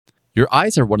Your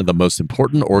eyes are one of the most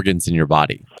important organs in your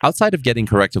body. Outside of getting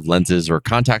corrective lenses or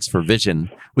contacts for vision,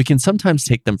 we can sometimes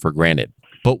take them for granted.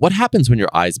 But what happens when your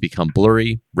eyes become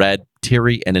blurry, red,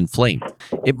 teary, and inflamed?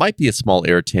 It might be a small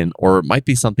irritant or it might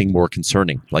be something more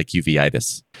concerning, like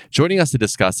uveitis. Joining us to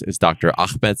discuss is Dr.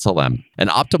 Ahmed Salem, an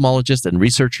ophthalmologist and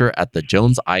researcher at the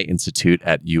Jones Eye Institute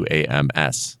at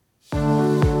UAMS.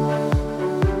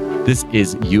 This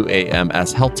is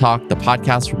UAMS Health Talk, the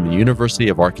podcast from the University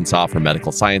of Arkansas for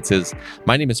Medical Sciences.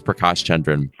 My name is Prakash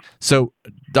Chandran. So,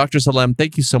 Dr. Salem,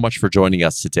 thank you so much for joining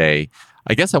us today.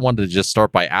 I guess I wanted to just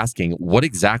start by asking, what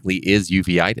exactly is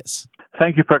uveitis?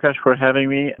 Thank you, Prakash, for having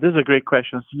me. This is a great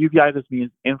question. So uveitis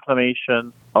means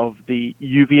inflammation of the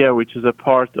uvea, which is a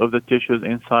part of the tissues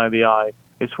inside the eye.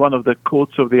 It's one of the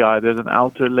coats of the eye. There's an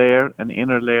outer layer, an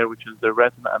inner layer, which is the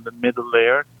retina, and the middle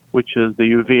layer, which is the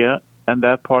uvea. And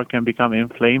that part can become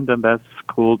inflamed, and that's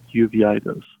called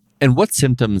uveitis. And what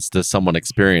symptoms does someone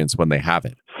experience when they have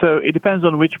it? So it depends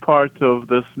on which part of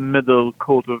this middle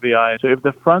coat of the eye. So if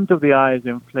the front of the eye is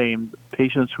inflamed,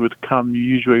 patients would come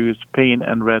usually with pain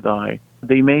and red eye.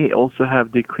 They may also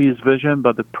have decreased vision,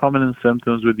 but the prominent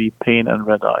symptoms would be pain and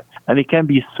red eye. And it can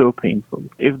be so painful.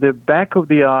 If the back of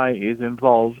the eye is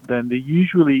involved, then they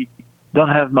usually don't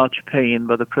have much pain,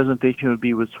 but the presentation will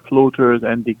be with floaters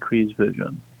and decreased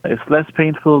vision. It's less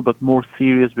painful, but more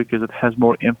serious because it has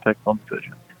more impact on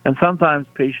vision. And sometimes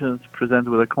patients present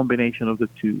with a combination of the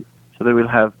two. So they will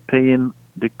have pain,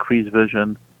 decreased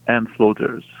vision, and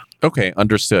floaters. Okay,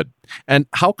 understood. And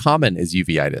how common is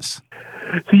uveitis?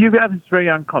 So uveitis is very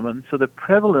uncommon. So the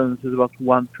prevalence is about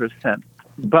 1%.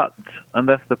 But, and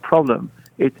that's the problem,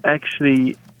 it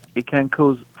can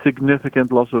cause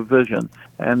significant loss of vision.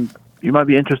 And you might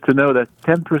be interested to know that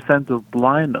 10% of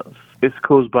blindness is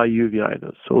caused by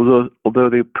uveitis. So although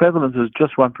the prevalence is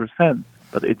just 1%,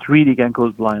 but it really can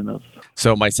cause blindness.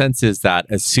 So my sense is that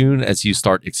as soon as you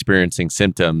start experiencing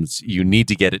symptoms, you need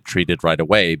to get it treated right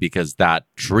away because that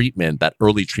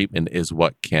early treatment is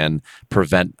what can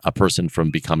prevent a person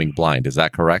from becoming blind. Is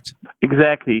that correct?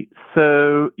 Exactly.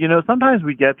 So, sometimes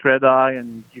we get red eye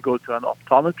and you go to an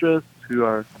optometrist who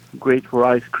are great for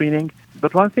eye screening.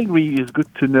 But one thing really is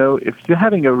good to know, if you're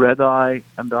having a red eye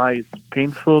and the eye is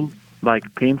painful,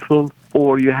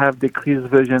 or you have decreased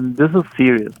vision, this is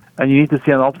serious. And you need to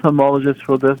see an ophthalmologist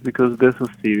for this because this is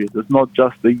serious. It's not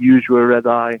just the usual red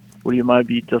eye where you might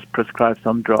be just prescribed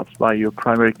some drops by your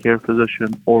primary care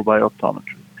physician or by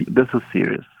optometrist. This is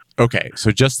serious. Okay, so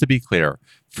just to be clear,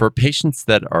 for patients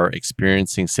that are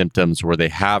experiencing symptoms where they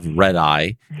have red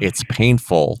eye, it's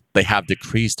painful, they have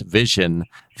decreased vision,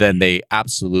 then they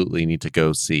absolutely need to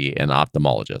go see an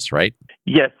ophthalmologist, right?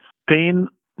 Yes,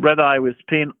 red eye with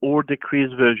pain or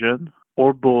decreased vision,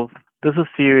 or both. This is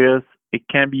serious. It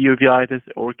can be uveitis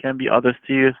or it can be other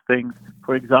serious things.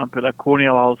 For example, a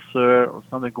corneal ulcer or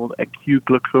something called acute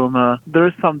glaucoma. There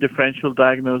is some differential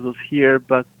diagnosis here,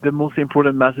 but the most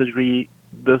important message really,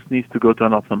 this needs to go to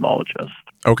an ophthalmologist.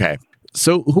 Okay.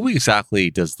 So who exactly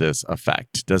does this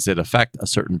affect? Does it affect a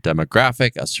certain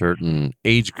demographic, a certain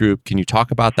age group? Can you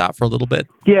talk about that for a little bit?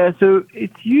 Yeah, so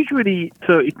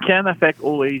it can affect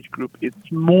all age group.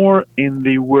 It's more in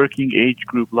the working age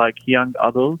group, like young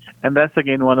adults. And that's,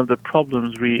 again, one of the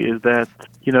problems really is that,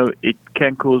 it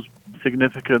can cause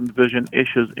significant vision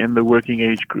issues in the working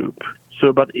age group.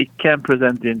 So, but it can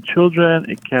present in children,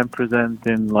 it can present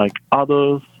in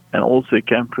adults, and also it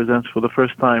can present for the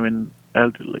first time in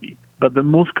elderly. But the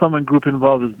most common group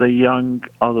involved is the young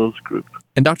adults group.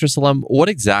 And Dr. Salem, what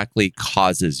exactly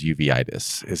causes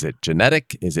uveitis? Is it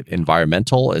genetic? Is it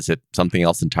environmental? Is it something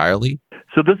else entirely?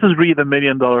 So this is really the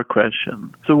million-dollar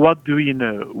question. So what do we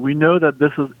know? We know that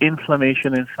this is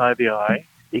inflammation inside the eye.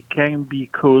 It can be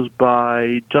caused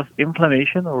by just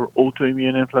inflammation or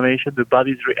autoimmune inflammation. The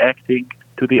body's reacting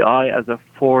to the eye as a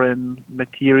foreign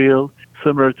material,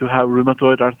 similar to how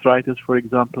rheumatoid arthritis, for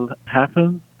example,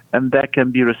 happens. And that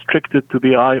can be restricted to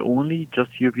the eye only, just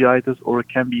uveitis, or it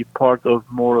can be part of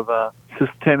more of a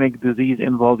systemic disease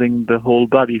involving the whole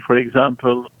body. For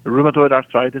example, rheumatoid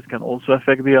arthritis can also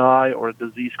affect the eye, or a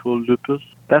disease called lupus.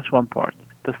 That's one part.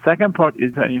 The second part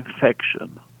is an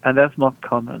infection, and that's not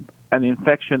common. An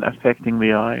infection affecting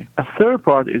the eye. A third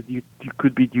part is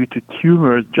could be due to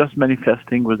tumors just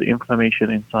manifesting with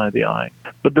inflammation inside the eye.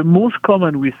 But the most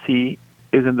common we see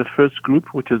is in the first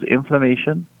group, which is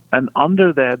inflammation. And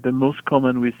under that, the most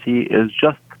common we see is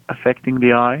just affecting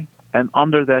the eye. And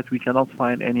under that, we cannot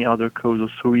find any other causes.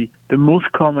 So the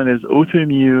most common is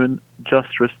autoimmune,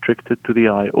 just restricted to the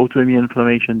eye. Autoimmune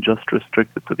inflammation, just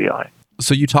restricted to the eye.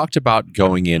 So you talked about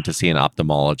going in to see an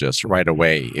ophthalmologist right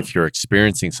away if you're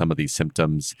experiencing some of these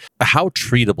symptoms. How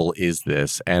treatable is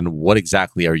this, and what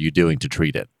exactly are you doing to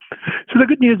treat it? So the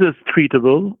good news is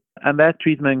treatable, and that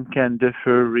treatment can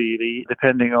differ really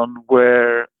depending on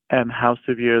where and how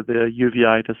severe the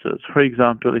uveitis is. For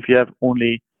example, if you have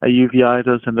only a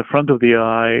uveitis in the front of the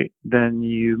eye, then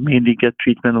you mainly get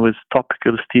treatment with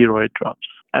topical steroid drops.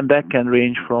 And that can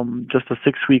range from just a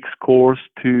 6 weeks course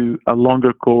to a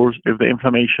longer course if the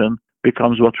inflammation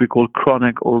becomes what we call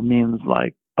chronic or means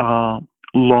like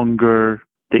longer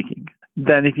taking.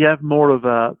 Then if you have more of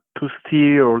a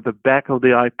posterior or the back of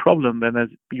the eye problem, then as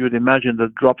you would imagine, the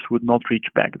drops would not reach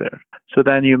back there. So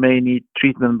then you may need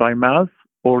treatment by mouth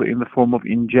or in the form of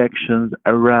injections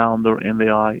around or in the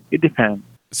eye. It depends.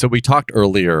 So we talked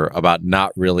earlier about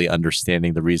not really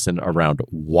understanding the reason around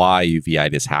why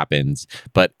uveitis happens,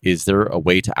 but is there a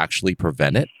way to actually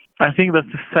prevent it? I think that's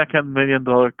the second $1 million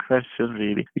question,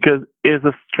 really, because is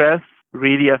the stress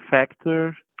really a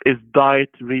factor? Is diet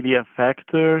really a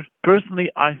factor?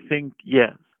 Personally, I think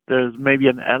yes. There's maybe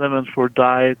an element for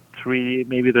diet, really,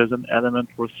 maybe there's an element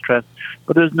for stress,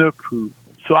 but there's no proof.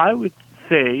 So I would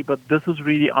say, but this is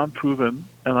really unproven,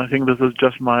 and I think this is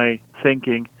just my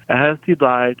thinking, a healthy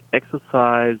diet,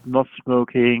 exercise, not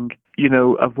smoking,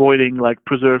 avoiding like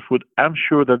preserved food. I'm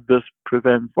sure that this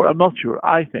prevents, or I'm not sure,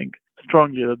 I think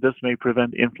strongly that this may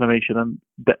prevent inflammation and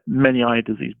many eye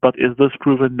disease. But is this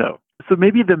proven? No. So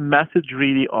maybe the message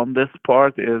really on this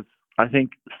part is, I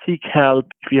think, seek help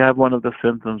if you have one of the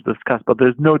symptoms discussed, but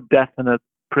there's no definite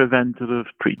preventative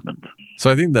treatment.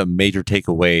 So I think the major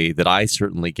takeaway that I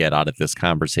certainly get out of this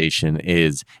conversation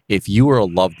is if you or a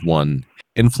loved one,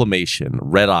 inflammation,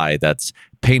 red eye that's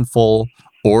painful,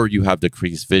 or you have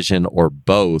decreased vision, or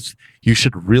both, you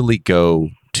should really go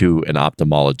to an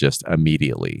ophthalmologist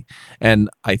immediately. And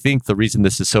I think the reason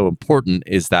this is so important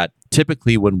is that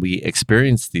typically when we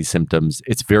experience these symptoms,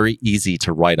 it's very easy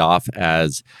to write off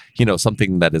as,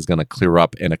 something that is going to clear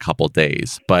up in a couple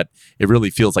days. But it really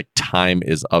feels like time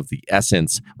is of the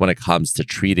essence when it comes to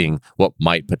treating what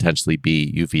might potentially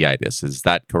be uveitis. Is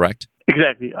that correct?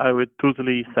 Exactly. I would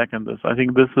totally second this. I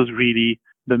think this is really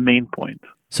the main point.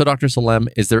 So, Dr. Salem,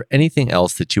 is there anything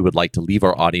else that you would like to leave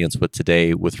our audience with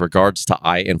today with regards to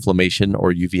eye inflammation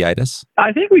or uveitis?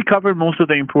 I think we covered most of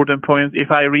the important points.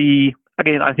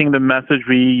 Again, I think the message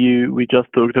we just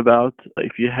talked about,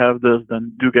 if you have this,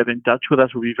 then do get in touch with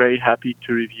us. We'll be very happy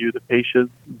to review the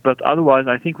patient. But otherwise,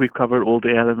 I think we've covered all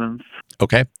the elements.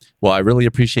 Okay. Well, I really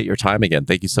appreciate your time again.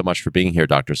 Thank you so much for being here,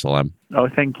 Dr. Salem. Oh,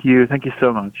 thank you. Thank you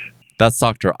so much. That's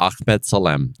Dr. Ahmed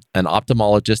Salem, an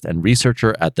ophthalmologist and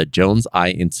researcher at the Jones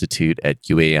Eye Institute at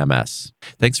UAMS.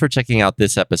 Thanks for checking out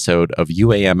this episode of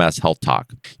UAMS Health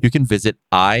Talk. You can visit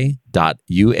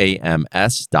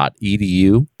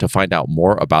eye.uams.edu to find out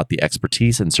more about the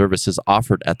expertise and services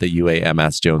offered at the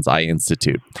UAMS Jones Eye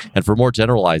Institute. And for more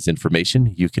generalized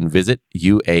information, you can visit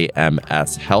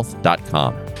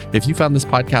uamshealth.com. If you found this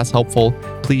podcast helpful,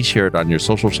 please share it on your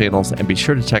social channels and be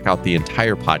sure to check out the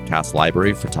entire podcast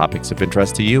library for topics of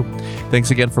interest to you.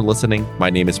 Thanks again for listening. My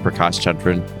name is Prakash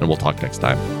Chandran, and we'll talk next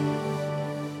time.